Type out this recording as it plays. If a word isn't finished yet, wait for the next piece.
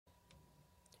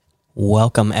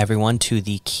Welcome, everyone, to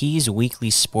the Keys Weekly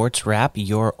Sports Wrap,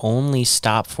 your only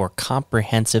stop for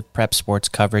comprehensive prep sports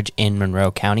coverage in Monroe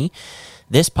County.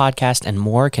 This podcast and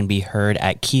more can be heard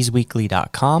at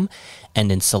keysweekly.com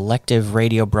and in selective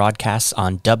radio broadcasts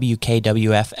on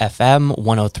WKWF-FM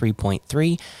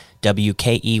 103.3,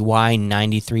 WKEY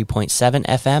 93.7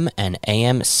 FM, and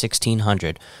AM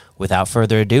 1600. Without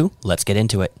further ado, let's get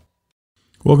into it.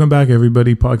 Welcome back,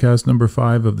 everybody. Podcast number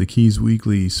 5 of the Keys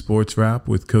Weekly Sports Wrap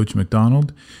with Coach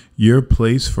McDonald, your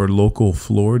place for local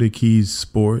Florida Keys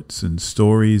sports and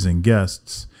stories and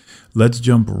guests. Let's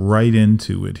jump right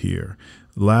into it here.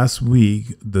 Last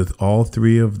week, all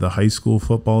 3 of the high school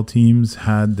football teams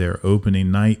had their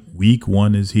opening night. Week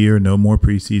 1 is here. No more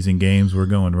preseason games. We're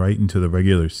going right into the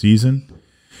regular season.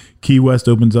 Key West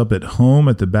opens up at home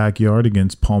at the backyard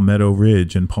against Palmetto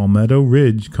Ridge, and Palmetto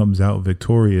Ridge comes out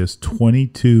victorious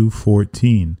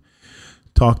 22-14.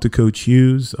 Talked to Coach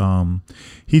Hughes.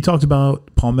 He talked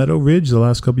about Palmetto Ridge the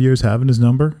last couple of years having his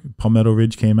number. Palmetto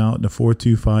Ridge came out in a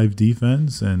 4-2-5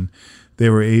 defense, and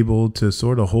they were able to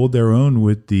sort of hold their own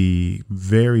with the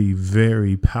very,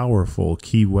 very powerful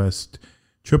Key West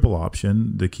triple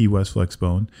option, the Key West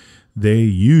Flexbone. They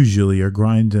usually are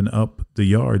grinding up the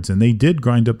yards, and they did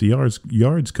grind up the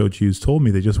yards. Coach Hughes told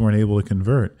me they just weren't able to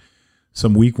convert.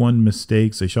 Some week 1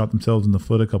 mistakes. They shot themselves in the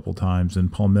foot a couple times,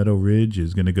 and Palmetto Ridge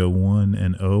is going to go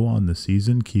 1-0 on the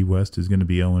season. Key West is going to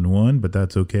be 0-1, but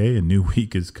that's okay. A new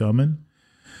week is coming.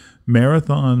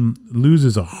 Marathon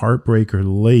loses a heartbreaker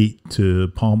late to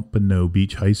Pompano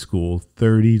Beach High School,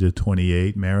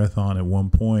 30-28. Marathon at one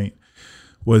point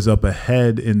was up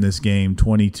ahead in this game,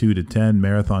 22-10.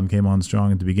 Marathon came on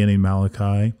strong at the beginning.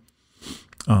 Malachi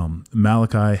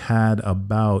had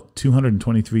about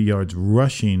 223 yards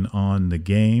rushing on the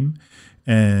game,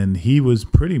 and he was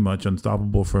pretty much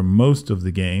unstoppable for most of the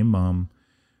game.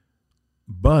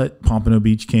 But Pompano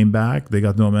Beach came back. They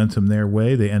got the momentum their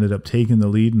way. They ended up taking the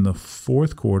lead in the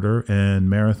fourth quarter, and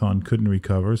Marathon couldn't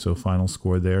recover. So final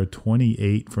score there,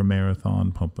 28 for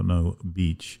Marathon, Pompano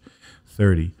Beach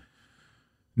 30.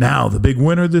 Now, the big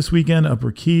winner this weekend, Upper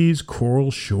Keys,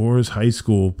 Coral Shores High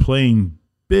School, playing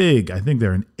big. I think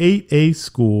they're an 8A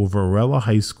school, Varela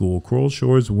High School. Coral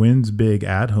Shores wins big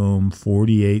at home,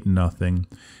 48-0.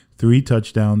 3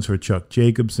 touchdowns for Chuck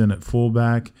Jacobson at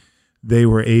fullback. They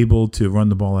were able to run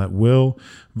the ball at will.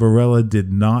 Varela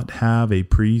did not have a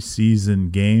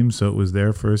preseason game, so it was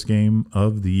their first game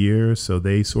of the year. So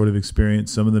they sort of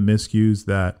experienced some of the miscues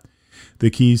that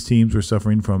the Keys teams were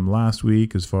suffering from last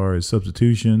week as far as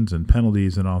substitutions and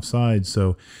penalties and offsides.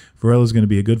 So Varela is going to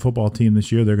be a good football team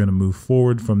this year. They're going to move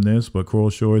forward from this, but Coral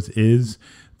Shores is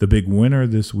the big winner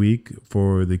this week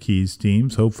for the Keys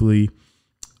teams. Hopefully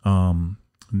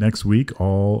next week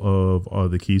all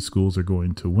of the Keys schools are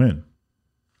going to win.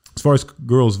 As far as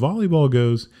girls volleyball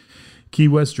goes, Key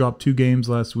West dropped 2 games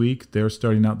last week. They're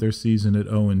starting out their season at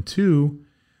 0-2.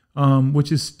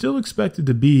 Which is still expected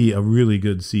to be a really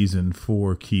good season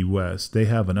for Key West. They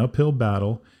have an uphill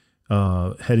battle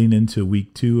heading into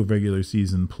week 2 of regular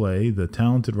season play. The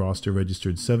talented roster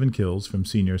registered 7 kills from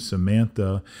senior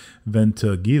Samantha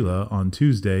Ventagila on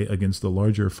Tuesday against the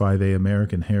larger 5A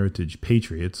American Heritage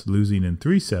Patriots, losing in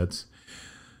 3 sets,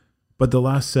 but the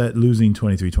last set losing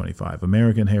 23-25.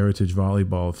 American Heritage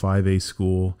Volleyball, 5A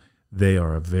school, they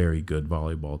are a very good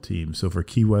volleyball team. So for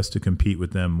Key West to compete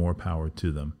with them, more power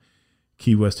to them.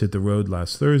 Key West hit the road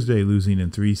last Thursday, losing in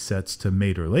 3 sets to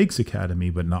Mater Lakes Academy,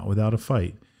 but not without a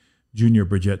fight. Junior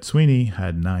Bridgette Sweeney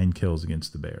had 9 kills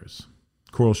against the Bears.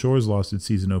 Coral Shores lost its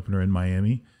season opener in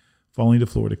Miami, falling to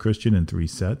Florida Christian in 3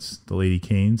 sets. The Lady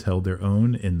Canes held their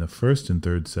own in the first and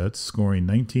third sets, scoring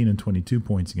 19 and 22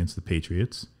 points against the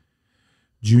Patriots.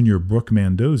 Junior Brooke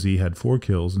Mandozzi had 4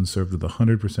 kills and served with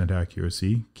 100%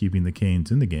 accuracy, keeping the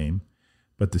Canes in the game,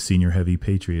 but the senior heavy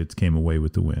Patriots came away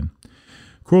with the win.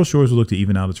 Coral Shores will look to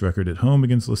even out its record at home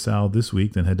against LaSalle this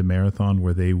week, then head to Marathon,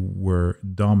 where they were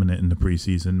dominant in the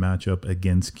preseason matchup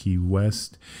against Key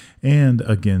West and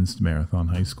against Marathon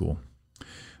High School.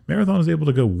 Marathon is able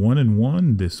to go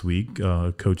 1-1 this week.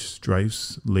 Coach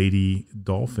Strife's Lady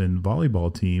Dolphin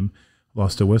volleyball team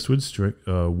lost to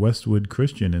Westwood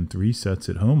Christian in 3 sets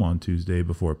at home on Tuesday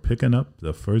before picking up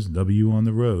the first W on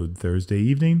the road Thursday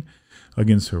evening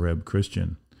against Horeb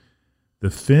Christian. The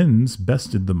Finns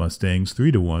bested the Mustangs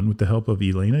 3-1 with the help of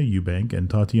Elena Eubank and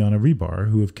Tatiana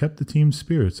Rebar, who have kept the team's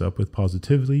spirits up with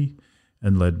positivity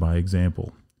and led by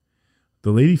example. The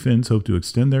Lady Finns hope to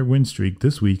extend their win streak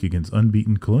this week against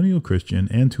unbeaten Colonial Christian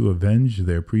and to avenge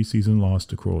their preseason loss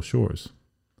to Coral Shores.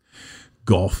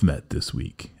 Golf met this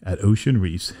week at Ocean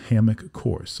Reef's Hammock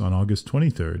Course on August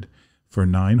 23rd for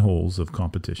 9 holes of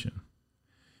competition.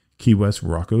 Key West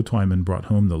Rocco Twyman brought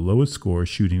home the lowest score,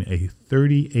 shooting a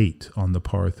 38 on the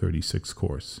par 36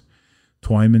 course.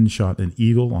 Twyman shot an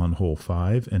eagle on hole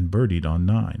 5 and birdied on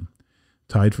 9.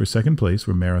 Tied for second place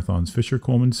were Marathon's Fisher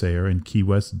Coleman Sayer and Key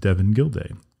West's Devin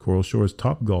Gilday. Coral Shore's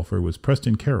top golfer was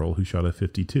Preston Carroll, who shot a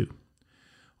 52.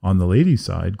 On the ladies'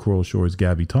 side, Coral Shore's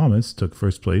Gabby Thomas took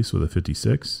first place with a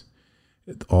 56.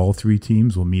 All three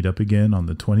teams will meet up again on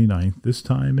the 29th, this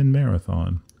time in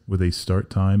Marathon, with a start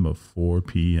time of 4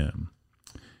 p.m.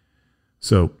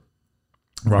 So,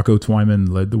 Rocco Twyman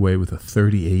led the way with a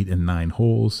 38 and 9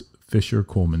 holes. Fisher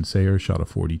Coleman Sayer shot a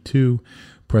 42.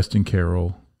 Preston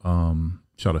Carroll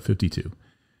shot a 52.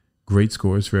 Great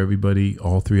scores for everybody.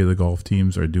 All three of the golf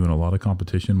teams are doing a lot of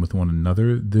competition with one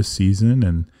another this season,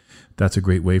 and that's a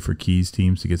great way for Keys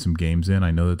teams to get some games in.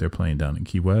 I know that they're playing down in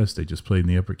Key West. They just played in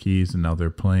the Upper Keys, and now they're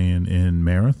playing in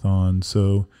Marathon.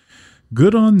 So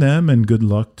good on them, and good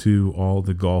luck to all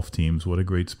the golf teams. What a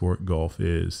great sport golf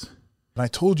is. And I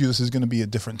told you this is going to be a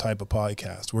different type of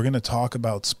podcast. We're going to talk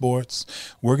about sports.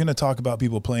 We're going to talk about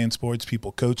people playing sports,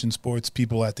 people coaching sports,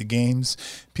 people at the games,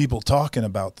 people talking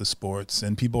about the sports,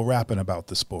 and people rapping about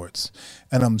the sports.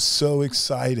 And I'm so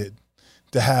excited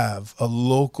to have a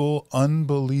local,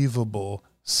 unbelievable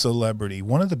celebrity,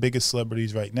 one of the biggest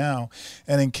celebrities right now.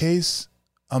 And in case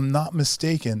I'm not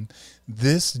mistaken,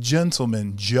 this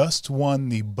gentleman just won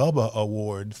the Bubba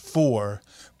Award for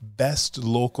Best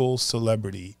Local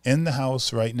Celebrity. In the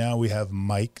house right now, we have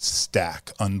Mike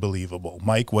Stack. Unbelievable.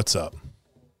 Mike, what's up?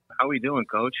 How we doing,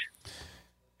 Coach?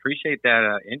 Appreciate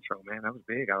that intro, man. That was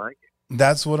big. I like it.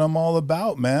 That's what I'm all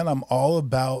about, man. I'm all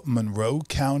about Monroe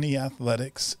County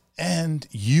athletics, and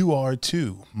you are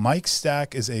too. Mike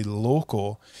Stack is a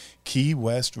local Key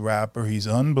West rapper. He's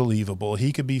unbelievable.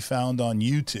 He could be found on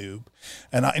YouTube.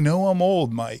 And I know I'm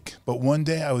old, Mike, but one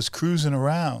day I was cruising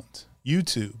around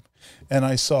YouTube and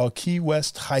I saw Key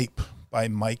West Hype by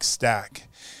Mike Stack,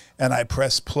 and I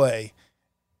pressed play.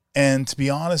 And to be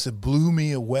honest, it blew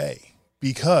me away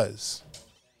because,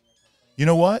 you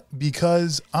know what?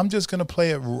 Because I'm just going to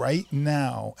play it right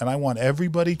now, and I want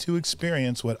everybody to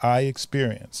experience what I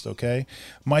experienced, okay?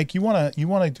 Mike, you want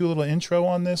to do a little intro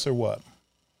on this or what?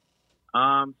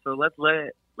 So let's let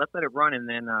it run, and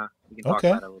then we can talk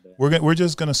about it a little bit. We're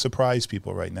just going to surprise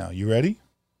people right now. You ready?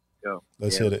 Go.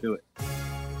 Let's hit it. Do it.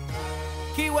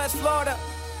 Key West, Florida.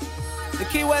 The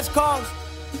Key West calls.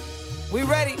 We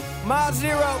ready. Mile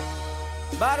 0.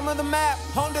 Bottom of the map.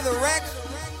 Home to the Rex.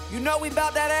 You know we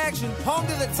bout that action. Home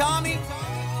to the Tommy.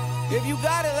 If you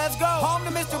got it, let's go. Home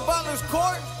to Mr. Butler's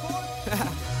court.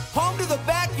 Home to the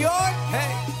backyard.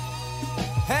 Hey.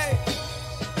 Hey.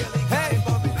 Hey.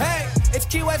 Hey. It's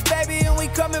Key West, baby, and we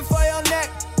coming for your neck.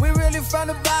 We really from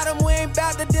the bottom, we ain't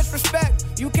bout the disrespect.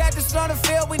 You catch us on the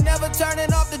field, we never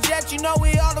turning off the jets. You know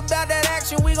we all about that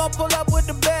action, we gon' pull up with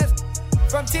the best.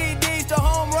 From TDs to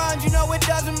home runs, you know it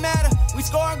doesn't matter. We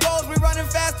scoring goals, we running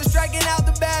faster, striking out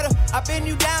the batter. I pin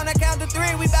you down, I count to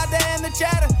 3, we bout to end the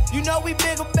chatter. You know we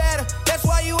bigger, better, that's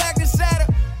why you acting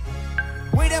sadder.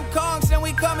 We them conks and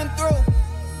we coming through.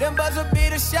 Them buzzer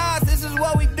beater shots, this is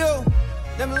what we do.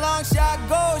 Them long shot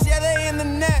goals, yeah, they in the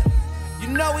net. You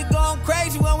know we going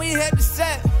crazy when we hit the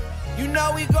set. You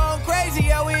know we going crazy,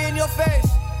 yeah, we in your face.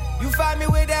 You find me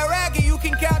with that racket, you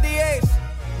can count the ace.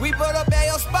 We put up at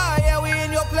your spot, yeah, we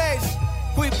in your place.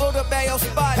 We put up at your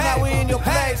spot, now we in your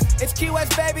place. It's Key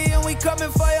West, baby, and we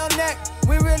coming for your neck.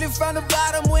 We really from the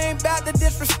bottom, we ain't bout the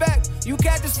disrespect. You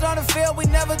catch us on the field, we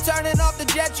never turning off the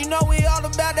jets. You know we all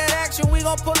about that action, we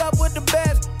gon' pull up with the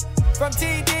best. From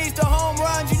TDs to home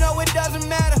runs, you know it doesn't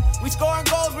matter. We scoring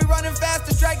goals, we running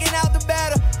faster, striking out the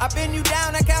batter. I pin you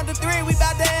down, I count to 3, we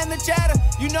bout to end the chatter.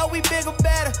 You know we bigger,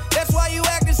 better, that's why you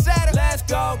acting sadder. Let's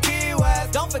go Key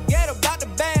West, don't forget about the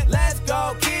band. Let's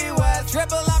go Key West,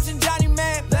 triple option Johnny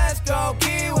Man. Let's go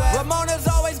Key West, Ramona's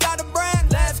always got a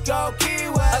brand. Let's go Key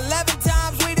West, 11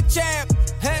 times we the champ.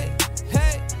 Hey,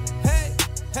 hey, hey,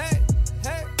 hey,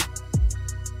 hey.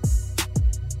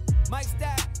 Mike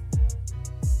Stack.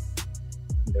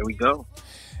 There we go.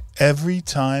 Every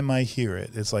time I hear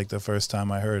it, it's like the first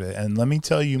time I heard it. And let me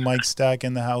tell you, Mike Stack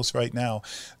in the house right now,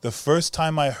 the first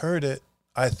time I heard it,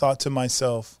 I thought to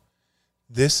myself,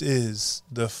 this is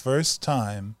the first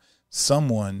time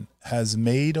someone has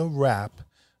made a rap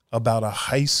about a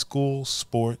high school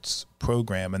sports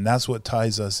program. And that's what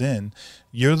ties us in.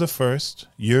 You're the first.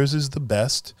 Yours is the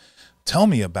best. Tell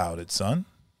me about it, son.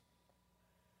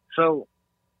 So,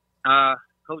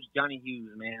 Coach Johnny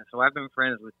Hughes, man. So I've been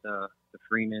friends with the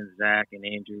Freeman, Zach, and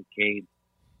Andrew, Cade,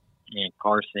 and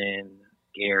Carson,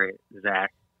 Garrett,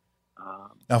 Zach.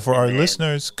 Now, for our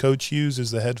listeners, Coach Hughes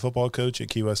is the head football coach at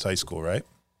Key West High School, right?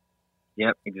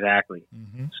 Yep, exactly.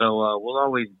 Mm-hmm. So we'll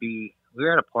always be. We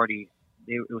were at a party.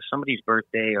 It was somebody's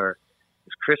birthday or it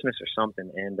was Christmas or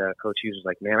something, and Coach Hughes was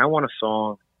like, "Man, I want a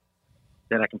song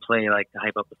that I can play like to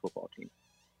hype up the football team."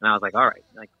 And I was like, "All right,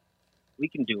 like we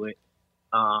can do it.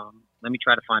 Let me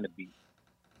try to find a beat."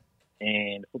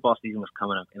 And the football season was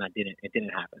coming up, and it didn't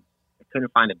happen. I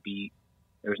couldn't find a beat.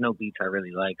 There was no beats I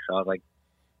really liked, so I was like,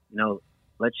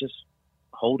 let's just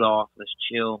hold off. Let's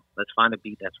chill. Let's find a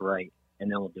beat that's right,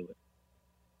 and then we'll do it.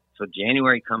 So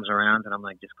January comes around, and I'm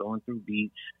like just going through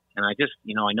beats, and I just,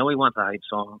 I know he wants a hype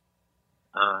song.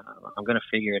 I'm gonna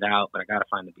figure it out, but I gotta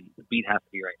find the beat. The beat has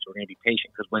to be right, so we're gonna be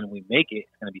patient because when we make it,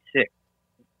 it's gonna be sick.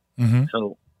 Mm-hmm.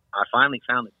 So I finally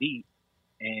found the beat,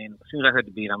 and as soon as I heard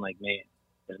the beat, I'm like, man,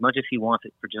 as much as he wants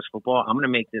it for just football, I'm gonna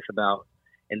make this about.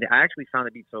 And I actually found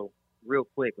the beat. So real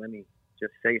quick, let me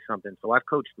just say something. So I've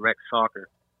coached rec soccer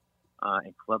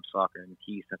and club soccer in the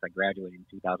Keys since I graduated in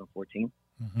 2014.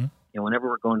 Mm-hmm. And whenever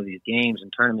we're going to these games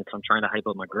and tournaments, I'm trying to hype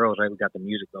up my girls, right? We got the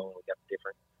music going. We got the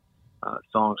different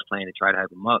songs playing to try to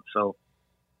hype them up. So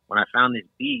when I found this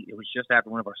beat, it was just after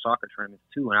one of our soccer tournaments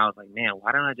too. And I was like, man,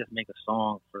 why don't I just make a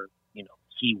song for,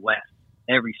 Key West,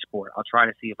 every sport? I'll try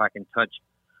to see if I can touch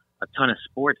a ton of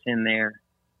sports in there.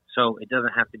 So it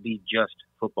doesn't have to be just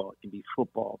football. It can be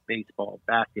football, baseball,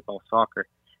 basketball, soccer,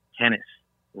 tennis,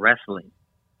 wrestling,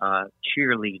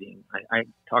 cheerleading. I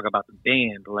talk about the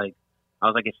band. Like, I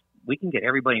was like, if we can get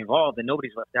everybody involved, then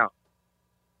nobody's left out.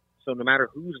 So no matter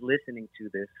who's listening to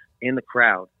this in the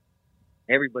crowd,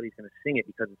 everybody's going to sing it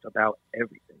because it's about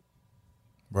everything.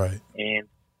 Right. And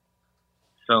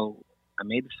so I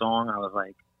made the song. I was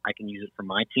like, I can use it for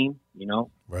my team,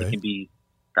 Right. It can be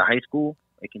the high school.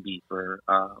 It can be for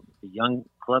the young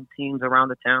club teams around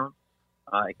the town.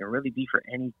 It can really be for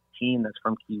any team that's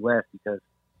from Key West because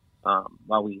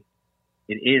while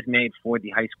it is made for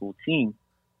the high school team,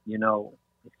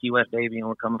 it's Key West, baby, and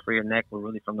we're coming for your neck. We're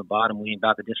really from the bottom. We ain't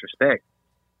about the disrespect.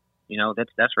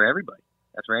 That's for everybody.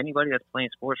 That's for anybody that's playing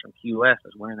sports from Key West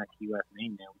that's wearing that Key West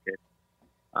name now. We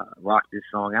could rock this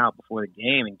song out before the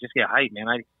game and just get hype, man.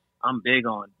 I'm big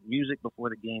on music before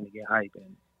the game to get hype.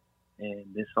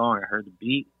 And this song, I heard the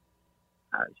beat.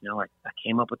 I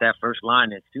came up with that first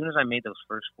line. As soon as I made those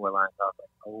first 4 lines, I was like,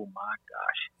 oh, my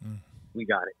gosh, we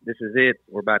got it. This is it.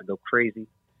 We're about to go crazy.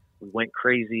 We went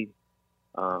crazy.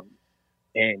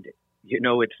 And,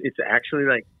 it's actually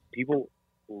like people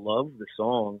love the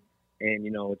song. And,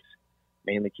 it's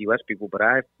mainly Key West people. But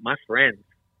my friends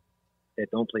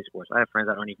that don't play sports, I have friends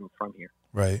that aren't even from here.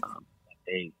 Right.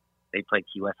 They play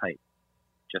Key West hype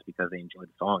just because they enjoy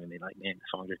the song and they like, man, the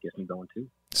song just gets me going too.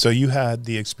 So you had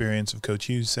the experience of Coach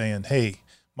Hughes saying, hey,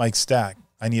 Mike Stack,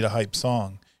 I need a hype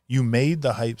song. You made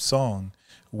the hype song.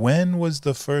 When was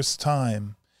the first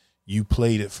time you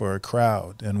played it for a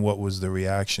crowd and what was the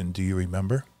reaction? Do you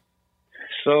remember?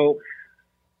 So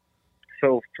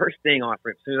first thing off,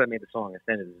 as soon as I made the song, I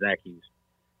sent it to Zach Hughes.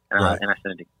 Right. And I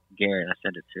sent it to Garrett and I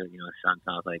sent it to, his son.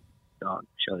 I was like, dog,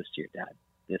 show this to your dad.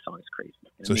 This song is crazy.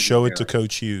 And So show it to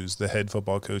Coach Hughes, the head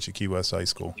football coach at Key West High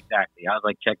School. Exactly. I was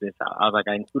like, check this out. I was like,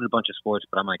 I included a bunch of sports,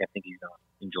 but I'm like, I think he's going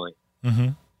to enjoy it.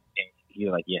 Mm-hmm. And he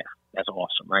was like, yeah, that's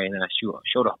awesome, right? And then I showed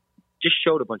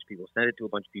a bunch of people, sent it to a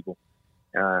bunch of people.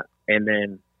 And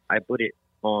then I put it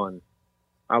on,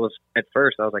 at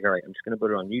first, I was like, all right, I'm just going to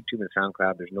put it on YouTube and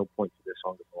SoundCloud. There's no point to this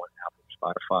song to go on Apple,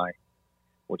 Spotify.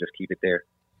 We'll just keep it there.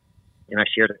 And I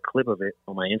shared a clip of it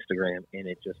on my Instagram, and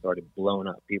it just started blowing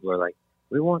up. People are like,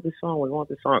 we want this song.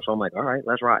 So I'm like, all right,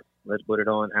 let's rock. Let's put it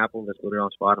on Apple. Let's put it on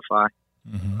Spotify.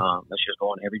 Mm-hmm. Let's just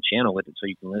go on every channel with it so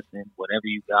you can listen. Whatever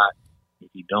you got, if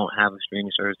you don't have a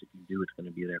streaming service, if you do, it's going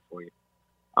to be there for you.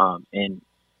 And,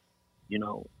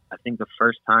 I think the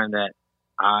first time that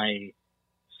I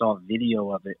saw a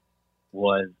video of it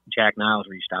was Jack Niles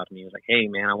reached out to me. He was like, hey,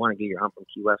 man, I want to get your I'm from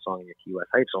Key West song and your Key West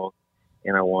hype song,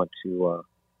 and I want to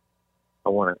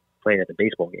play it at the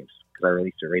baseball games because I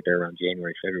released it right there around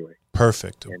January, February.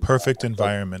 Perfect. And, Perfect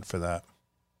environment for that.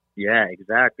 Yeah,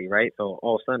 exactly, right? So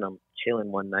all of a sudden I'm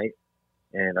chilling one night,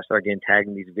 and I start getting tagged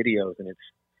in these videos, and it's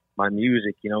my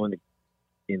music,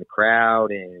 in the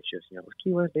crowd, and it's just, it's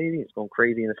Key West, baby. It's going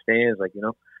crazy in the stands,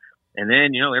 And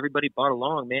then, everybody bought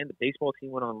along, man. The baseball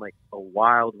team went on, like, a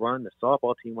wild run. The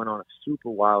softball team went on a super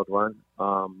wild run.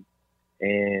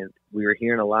 And we were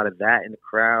hearing a lot of that in the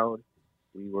crowd.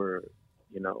 We were,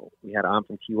 we had I'm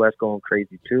from Key West going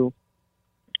crazy, too.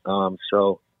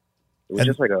 So it was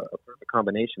just like a perfect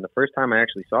combination. The first time I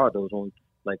actually saw it, was when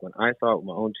I saw it with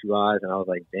my own 2 eyes, and I was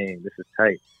like, dang, this is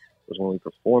tight, was when we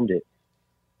performed it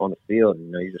on the field,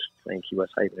 and you're just playing Key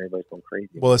West hype and everybody's going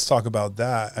crazy. Well, let's talk about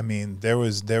that. I mean, there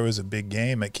was a big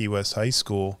game at Key West High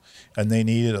School, and they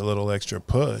needed a little extra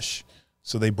push.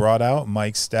 So they brought out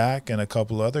Mike Stack and a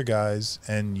couple other guys,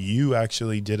 and you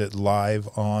actually did it live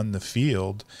on the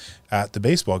field at the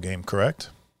baseball game, correct?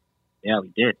 Yeah,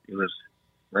 we did. It was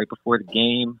right before the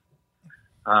game.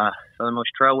 Southern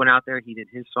Mostrell went out there. He did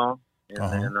his song.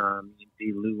 And then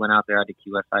D. Lou went out there. I did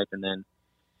Key West Hype. And then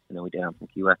we did from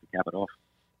Key West to cap it off.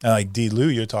 And like D. Lou,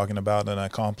 you're talking about an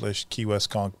accomplished Key West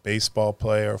Conch baseball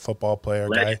player, football player,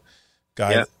 Legend.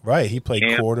 guy. Yep. Right. He played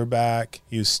Champ. quarterback.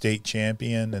 He was state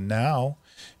champion. And now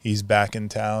he's back in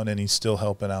town and he's still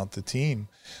helping out the team.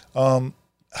 I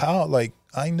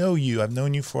know you. I've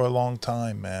known you for a long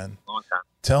time, man. Long time.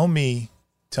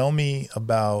 Tell me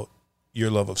about your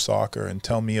love of soccer and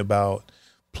tell me about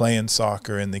playing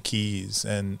soccer in the Keys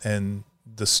and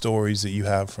the stories that you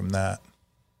have from that.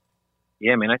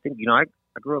 Yeah, man, I think, I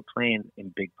grew up playing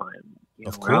in Big Pine.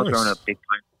 Of when I was course. growing up, Big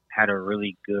Pine had a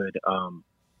really good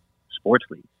sports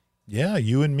league. Yeah,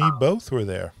 you and me both were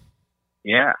there.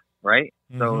 Yeah, right?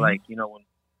 So, Mhm.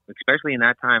 especially in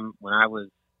that time when I was,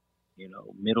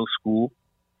 middle school,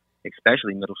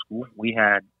 especially middle school, we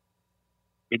had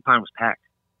Big Pine was packed.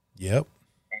 Yep.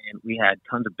 And we had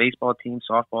tons of baseball teams,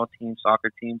 softball teams,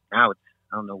 soccer teams. Now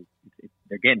I don't know,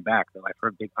 they're getting back, though. I've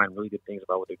heard Big Pine really good things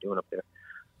about what they're doing up there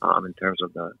in terms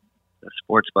of the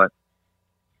sports. But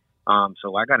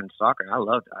so I got into soccer, and I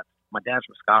loved it. My dad's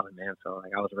from Scotland, man, so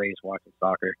I was raised watching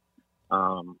soccer.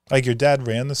 Like your dad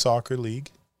ran the soccer league,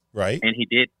 right? And he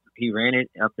did. He ran it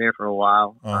up there for a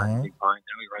while. Uh-huh. Big Pine.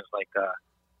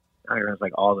 Now he runs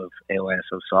like all of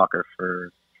AOSO soccer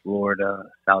for Florida,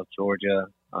 South Georgia,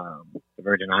 the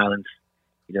Virgin Islands.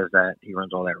 He does that. He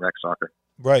runs all that rec soccer.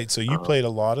 Right. So you played a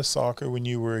lot of soccer when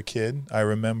you were a kid. I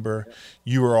remember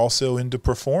you were also into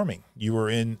performing. You were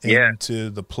into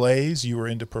the plays. You were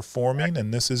into performing,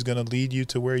 and this is going to lead you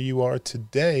to where you are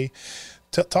today.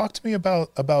 Talk to me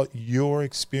about your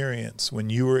experience when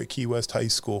you were at Key West High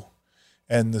School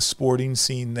and the sporting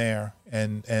scene there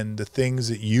and the things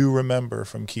that you remember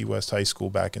from Key West High School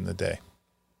back in the day.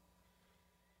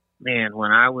 Man,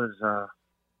 when I was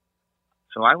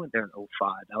so I went there in 05.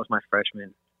 That was my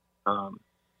freshman.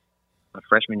 My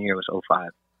freshman year was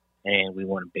 05, and we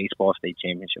won a baseball state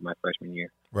championship my freshman year.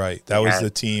 Right. That was the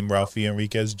team, Ralphie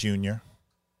Enriquez Jr.,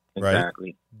 right?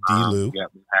 Exactly. D. Lou. Yeah,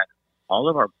 we had all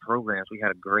of our programs. We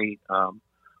had a great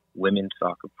women's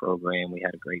soccer program. We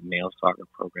had a great male soccer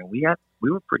program. We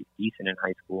were pretty decent in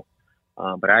high school.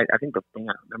 But I think the thing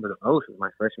I remember the most was my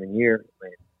freshman year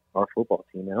with our football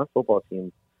team. And our football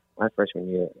team, my freshman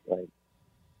year,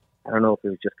 I don't know if it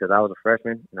was just because I was a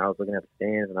freshman and I was looking at the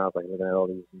stands and I was looking at all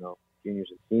these, juniors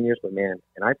and seniors, but man,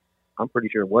 and I'm pretty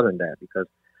sure it wasn't that because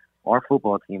our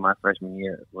football team my freshman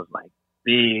year was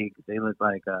big. They looked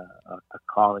like a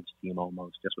college team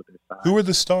almost, just with their size. Who were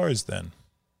the stars then?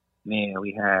 Man,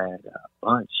 we had a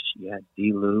bunch. You had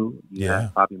D. Lou. You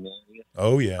had Poppy Marius.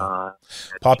 Oh, yeah.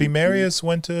 Poppy Marius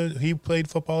he played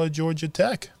football at Georgia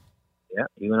Tech. Yeah,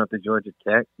 he went up to Georgia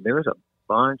Tech. There was a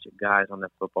bunch of guys on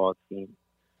that football team.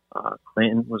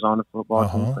 Clinton was on the football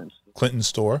team. Clinton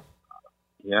Store.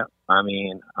 Yeah,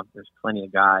 there's plenty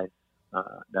of guys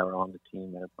that were on the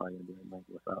team that are probably going to be like,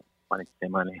 what's up? Why didn't you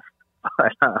say my name?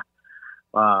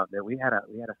 But we had a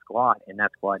squad, and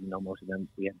that squad, most of them,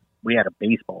 we had a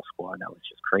baseball squad that was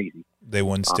just crazy. They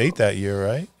won state that year,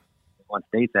 right? They won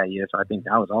state that year, so I think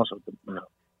that was also, that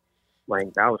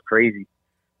was crazy.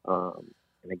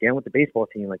 And again, with the baseball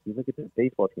team, you look at the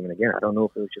baseball team, and again, I don't know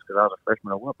if it was just because I was a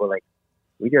freshman or what, but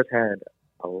we just had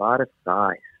a lot of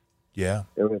size. Yeah.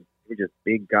 They were just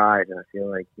big guys, and I feel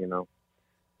like,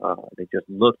 they just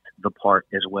looked the part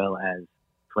as well as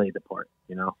played the part,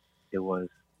 It was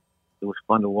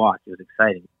fun to watch. It was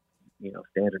exciting.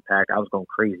 Stands are packed. I was going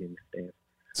crazy in the stands.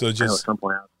 So I know at some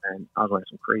point I was wearing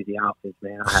some crazy outfits,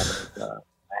 man. I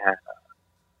had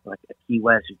a Key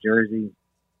West jersey,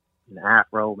 an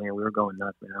afro, man. We were going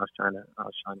nuts, man. I was trying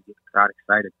to get the crowd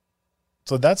excited.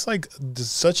 So that's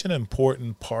such an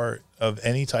important part of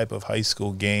any type of high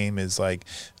school game is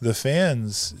the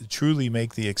fans truly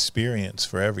make the experience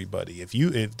for everybody.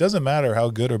 It doesn't matter how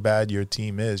good or bad your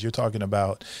team is. You're talking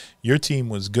about your team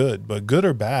was good, but good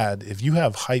or bad, if you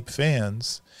have hype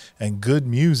fans and good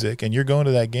music and you're going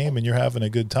to that game and you're having a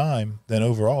good time, then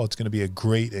overall it's going to be a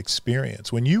great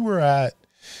experience. When you were at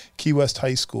Key West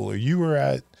High School or you were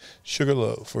at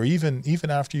Sugarloaf or even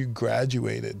after you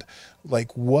graduated,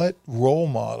 what role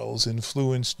models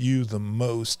influenced you the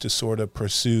most to sort of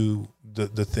pursue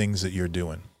the things that you're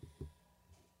doing?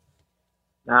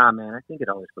 Nah, man, I think it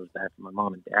always goes back to my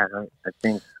mom and dad. I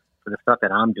think for the stuff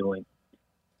that I'm doing,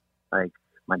 my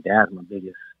dad's my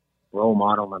biggest role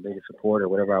model, my biggest supporter,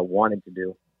 whatever I wanted to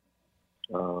do.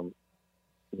 He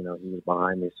was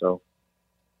behind me. So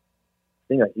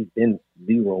think he's been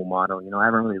the role model. I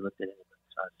haven't really looked at anything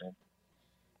besides him.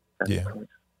 Yeah.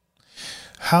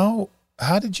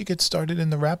 How did you get started in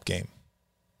the rap game?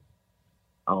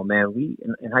 Oh man, we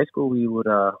in high school we would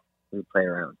play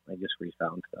around, like just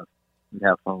freestyle and stuff. We'd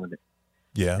have fun with it.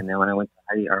 Yeah. And then when I went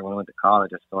to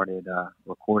college, I started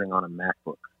recording on a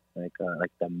MacBook, like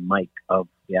the mic of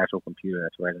the actual computer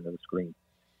that's right under the screen.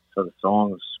 So the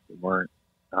songs weren't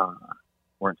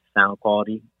sound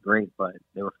quality great, but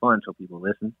they were fun, so people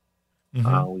listened.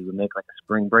 Mm-hmm. We would make like a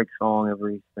spring break song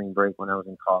every spring break when I was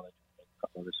in college. A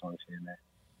couple other songs here and there.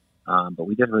 But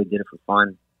we just really did it for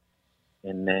fun.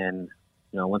 And then,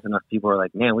 once enough people were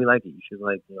like, man, we like it. You should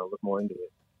look more into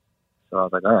it. So I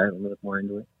was like, all right, let me look more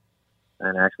into it.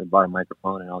 And I actually bought a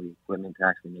microphone and all the equipment to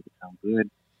actually make it sound good.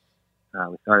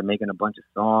 We started making a bunch of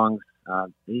songs.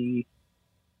 They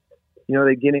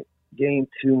didn't gain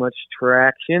too much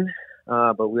traction.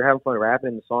 But we were having fun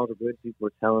rapping. The songs were good. People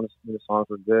were telling us the songs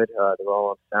were good. They were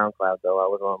all on SoundCloud, though. I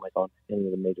wasn't on any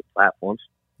of the major platforms.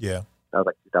 Yeah. That was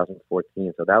like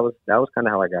 2014. So that was kind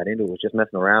of how I got into it. Was just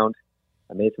messing around.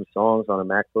 I made some songs on a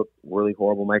MacBook, really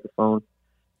horrible microphone,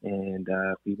 and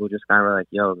people just kind of were like,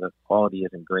 "Yo, the quality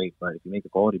isn't great, but if you make the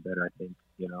quality better, I think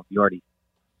if you already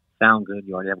sound good,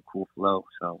 you already have a cool flow,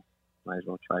 so might as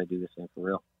well try to do this thing for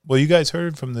real." Well, you guys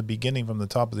heard from the beginning, from the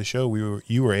top of the show,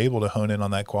 you were able to hone in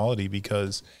on that quality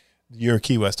because your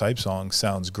Key West type song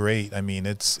sounds great. I mean,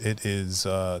 it is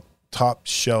top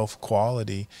shelf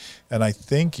quality, and I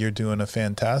think you're doing a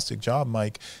fantastic job,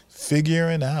 Mike,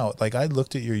 figuring out. Like, I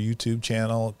looked at your YouTube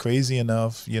channel, crazy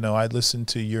enough, I listened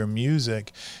to your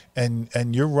music, and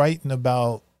you're writing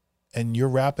about. And you're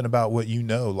rapping about what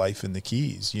life in the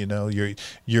Keys.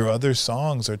 Your other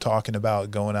songs are talking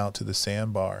about going out to the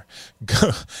sandbar,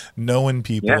 knowing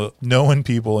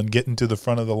people, and getting to the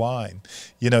front of the line.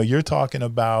 You're talking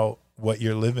about what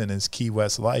you're living is Key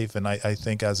West life, and I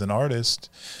think as an artist,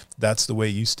 that's the way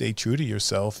you stay true to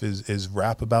yourself is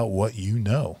rap about what you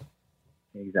know.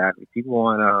 Exactly. People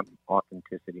want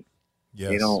authenticity. Yes.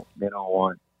 They don't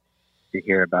want to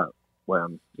hear about what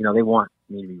they want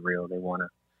me to be real. They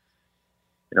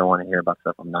don't want to hear about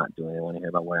stuff I'm not doing. They want to hear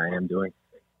about what I am doing.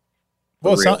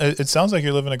 Well, it sounds like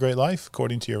you're living a great life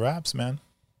according to your raps, man.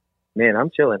 Man, I'm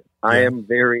chilling. Yeah. I am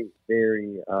very,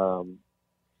 very, I'm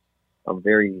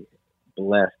very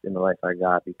blessed in the life I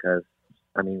got because,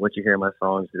 what you hear in my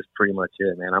songs is pretty much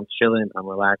it, man. I'm chilling. I'm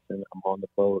relaxing. I'm on the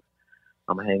boat.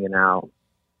 I'm hanging out.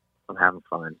 I'm having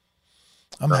fun.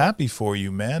 I'm happy for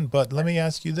you, man. But let me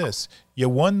ask you this. You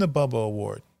won the Bubba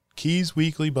Award, Keys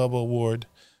Weekly Bubba Award.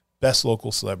 Best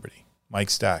local celebrity,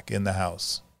 Mike Stack in the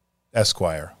house,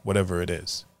 Esquire, whatever it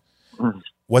is.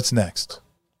 What's next?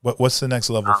 What's the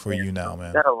next level for you now,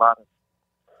 man? Got a lot of.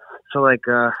 So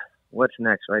what's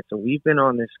next, right? So we've been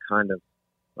on this kind of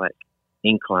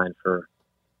incline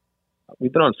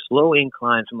we've been on slow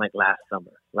incline from last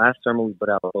summer. Last summer we put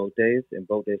out Boat Days, and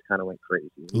Boat Days kind of went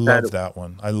crazy. Love that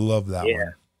one. I love that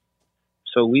one.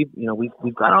 So we've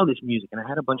got all this music, and I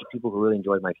had a bunch of people who really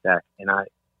enjoyed Mike Stack, and I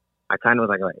kind of was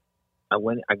like, all right.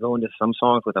 I go into some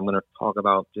songs I'm going to talk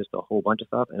about just a whole bunch of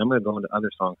stuff, and I'm going to go into other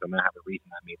songs. I'm going to have a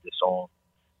reason I made this song.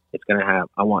 It's going to have.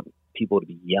 I want people to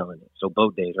be yelling it. So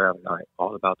Boat Days, right? All right,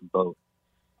 all about the boat.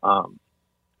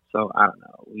 So I don't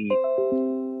know.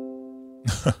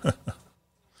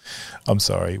 I'm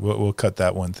sorry. We'll cut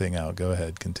that one thing out. Go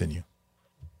ahead. Continue.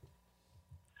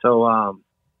 So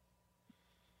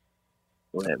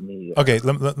let me. Okay.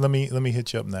 Let me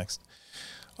hit you up next.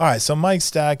 All right, so Mike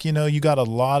Stack, you got a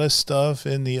lot of stuff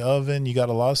in the oven. You got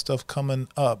a lot of stuff coming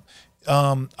up.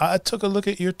 I took a look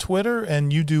at your Twitter,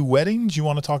 and you do weddings. You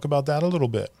want to talk about that a little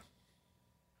bit?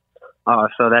 Oh,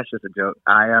 so that's just a joke.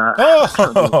 I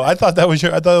thought that was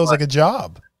I thought it was like a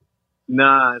job.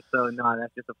 Nah,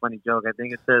 that's just a funny joke. I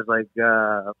think it says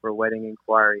for wedding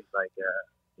inquiries,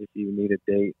 if you need a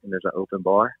date and there's an open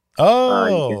bar.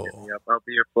 Oh, you can hit me up. I'll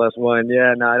be your +1.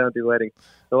 Yeah, no, I don't do weddings.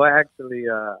 So I actually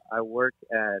I work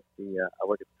at the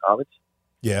college.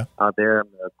 Yeah. Out there, I'm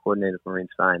the coordinator for marine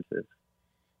sciences.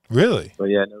 Really? So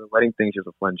yeah, no, the wedding thing's just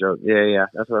a fun joke. Yeah,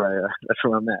 that's where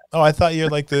I'm at. Oh, I thought you're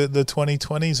like the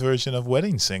 2020s version of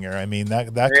Wedding Singer. I mean,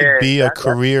 that could be a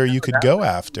career you could go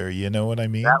after. You know what I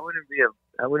mean? That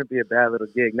wouldn't be a bad little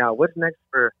gig. Now, what's next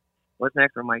for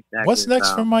Mike Stack? What's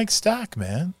next for Mike Stack,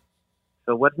 man?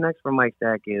 So what's next for Mike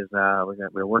Stack is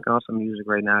we're working on some music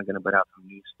right now. Going to put out some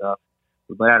new stuff.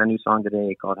 We put out a new song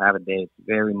today called "Have a Day." It's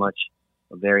very much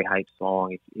a very hype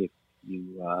song. If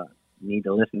you need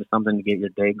to listen to something to get your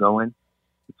day going,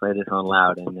 you play this on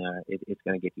loud, and it's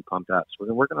going to get you pumped up. So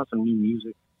we're working on some new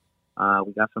music.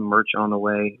 We got some merch on the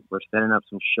way. We're setting up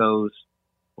some shows.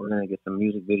 We're going to get some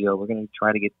music video. We're going to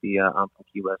try to get the I'm from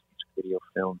Key West video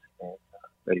filmed and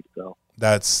ready to go.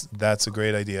 That's a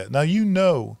great idea. Now you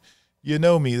know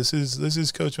me. This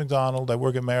is Coach McDonald. I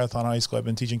work at Marathon High School. I've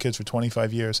been teaching kids for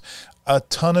 25 years. A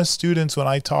ton of students, when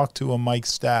I talk to a Mike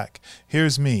Stack,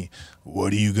 here's me.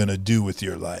 What are you gonna do with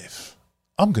your life?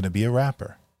 I'm gonna be a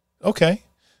rapper. Okay.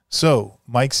 So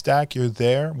Mike Stack, you're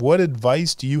there. What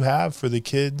advice do you have for the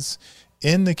kids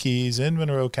in the Keys, in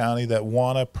Monroe County, that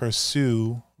want to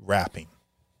pursue rapping?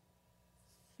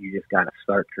 You just got to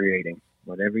start creating.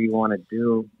 Whatever you want to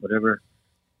do,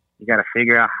 you got to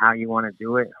figure out how you want to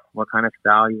do it, what kind of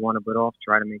style you want to put off,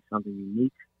 try to make something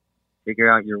unique,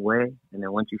 figure out your way, and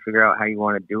then once you figure out how you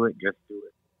want to do it, just do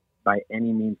it by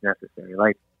any means necessary.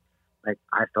 Like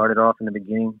I started off in the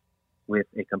beginning with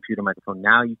a computer microphone.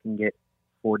 Now you can get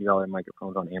 $40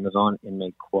 microphones on Amazon and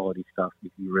make quality stuff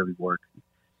if you really work.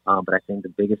 But I think the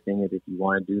biggest thing is, if you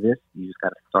want to do this, you just got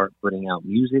to start putting out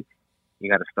music. You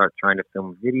got to start trying to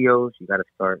film videos. You got to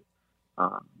start,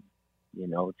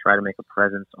 try to make a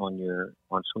presence on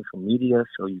social media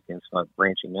so you can start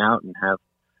branching out and have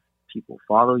people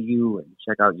follow you and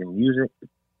check out your music.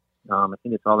 I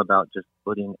think it's all about just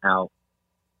putting out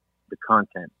the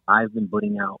content. I've been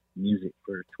putting out music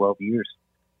for 12 years,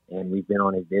 and we've been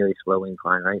on a very slow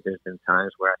incline, right? There's been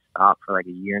times where I stopped for like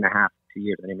a year and a half, 2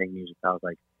 years. I didn't make music. I was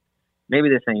like, maybe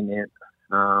this ain't it.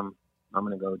 I'm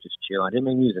going to go just chill. I didn't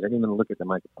make music. I didn't even look at the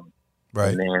microphone. Right.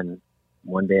 And then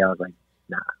one day I was like,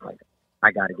 nah, like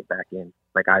I got to get back in.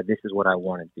 Like this is what I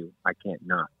want to do. I can't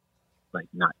not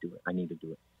do it. I need to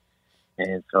do it.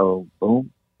 And so,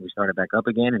 boom, we started back up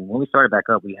again. And when we started back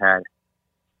up, we had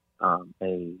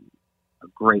a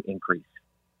great increase.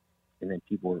 And then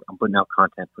I'm putting out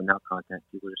content,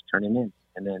 people just turning in.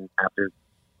 And then after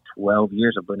 12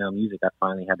 years of putting out music, I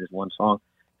finally had this one song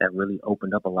that really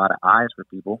opened up a lot of eyes for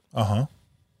people. Uh-huh.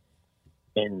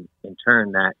 And in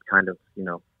turn, that kind of,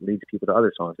 leads people to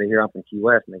other songs. They hear I'm from Key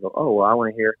West and they go, oh, well, I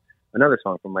want to hear another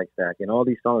song from Mike Stack. And all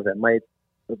these songs that might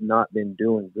have not been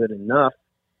doing good enough,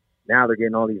 now they're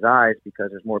getting all these eyes because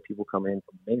there's more people coming in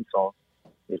from the main song.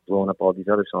 It's blowing up all these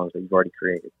other songs that you've already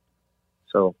created.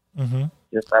 So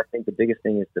I think the biggest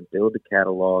thing is to build the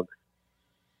catalog,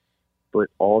 put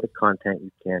all the content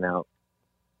you can out,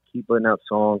 keep putting out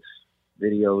songs,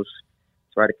 videos,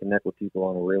 try to connect with people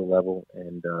on a real level.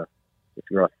 And if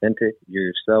you're authentic, you're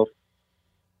yourself,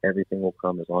 everything will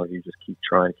come as long as you just keep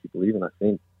trying, keep believing, I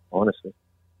think, honestly.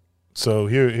 So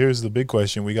here's the big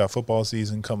question. We got football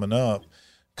season coming up.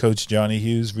 Coach Johnny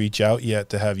Hughes reach out yet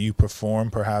to have you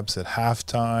perform perhaps at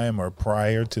halftime or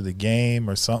prior to the game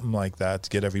or something like that to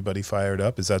get everybody fired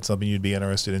up? Is that something you'd be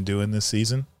interested in doing this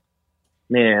season?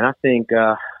 Man, I think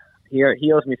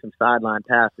he owes me some sideline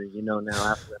passes, now,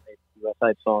 after I made the Key West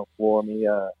Side song for me.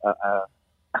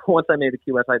 Once I made the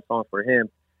Key West Side song for him,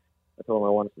 I told him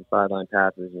I wanted some sideline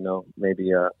passes,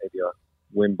 maybe a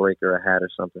windbreaker, a hat or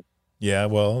something. Yeah,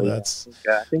 well, I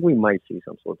think we might see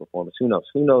some sort of performance. Who knows?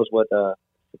 Who knows what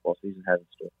football season has in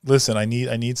store? Listen, I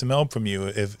need some help from you.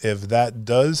 If that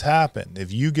does happen,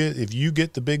 if you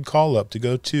get the big call up to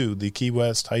go to the Key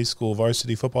West High School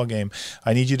varsity football game,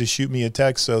 I need you to shoot me a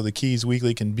text so the Keys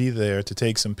Weekly can be there to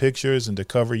take some pictures and to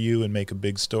cover you and make a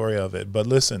big story of it. But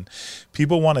listen,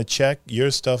 people want to check your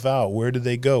stuff out. Where do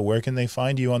they go? Where can they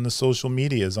find you on the social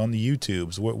medias, on the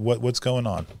YouTubes? What's going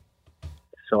on?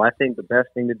 So I think the best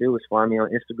thing to do is find me on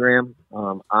Instagram.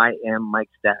 I am Mike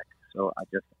Stack. So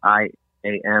IAMMIKESTACK.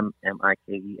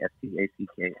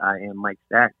 I am Mike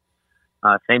Stack.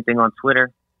 Same thing on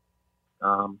Twitter.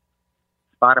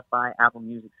 Spotify, Apple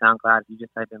Music, SoundCloud. If you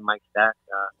just type in Mike Stack,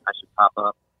 I should pop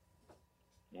up.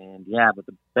 And but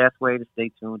the best way to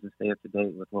stay tuned and stay up to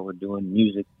date with what we're doing,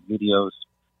 music, videos,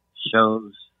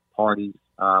 shows, parties,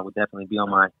 would definitely be on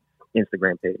my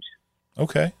Instagram page.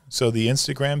 Okay, so the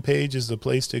Instagram page is the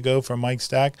place to go for Mike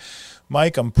Stack.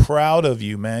 Mike, I'm proud of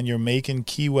you, man. You're making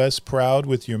Key West proud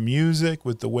with your music,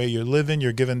 with the way you're living.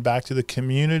 You're giving back to the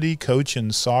community,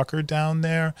 coaching soccer down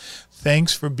there.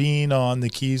 Thanks for being on the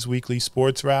Keys Weekly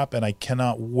Sports Wrap, and I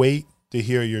cannot wait to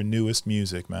hear your newest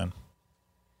music, man.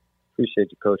 Appreciate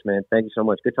you, Coach, man. Thank you so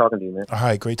much. Good talking to you, man. All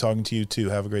right, great talking to you, too.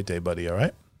 Have a great day, buddy, all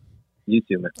right? You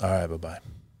too, man. All right, bye-bye.